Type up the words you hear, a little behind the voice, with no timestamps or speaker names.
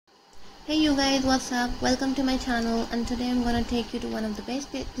Hey you guys, what's up? Welcome to my channel, and today I'm gonna take you to one of the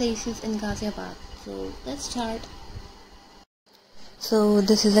best places in Ghaziabad. So let's start. So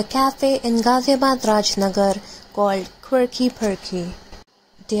this is a cafe in Ghaziabad Rajnagar called Quirky Perky.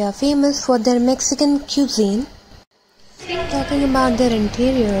 They are famous for their Mexican cuisine. Talking about their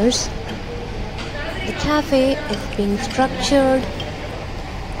interiors, the cafe is being structured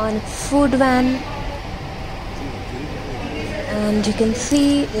on a food van, and you can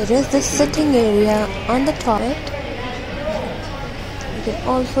see there is this sitting area on the top. You can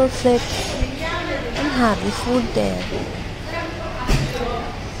also sit and have the food there.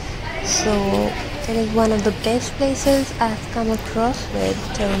 So it is one of the best places I've come across with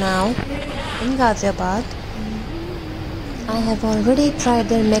till now in Ghaziabad. I have already tried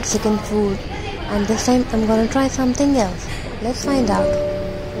their Mexican food, and this time I'm gonna try something else. Let's find out.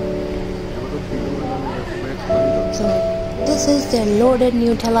 So this is their loaded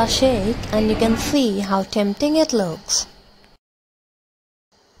Nutella shake, and you can see how tempting it looks.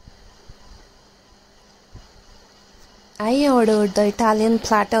 I ordered the Italian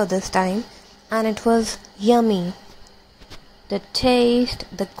platter this time, and it was yummy. The taste,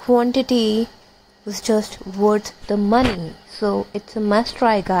 the quantity was just worth the money, so it's a must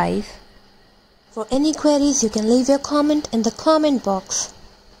try, guys. For any queries, you can leave your comment in the comment box.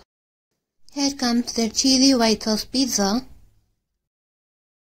 Here comes their cheesy white sauce pizza,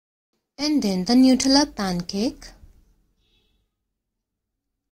 and then the Nutella pancake.